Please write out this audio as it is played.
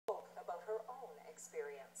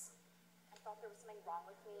experience? I thought there was something wrong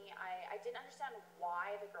with me. I didn't understand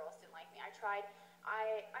why the girls didn't like me. I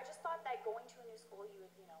just thought that going to a new school, you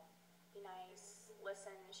would, be nice,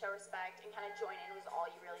 listen, show respect, and kind of join in was all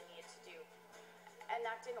you really needed to do. And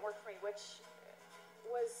that didn't work for me, which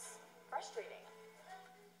was frustrating.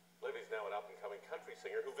 Livy's now an up-and-coming country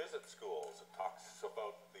singer who visits schools and talks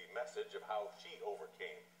about the message of how she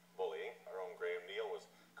overcame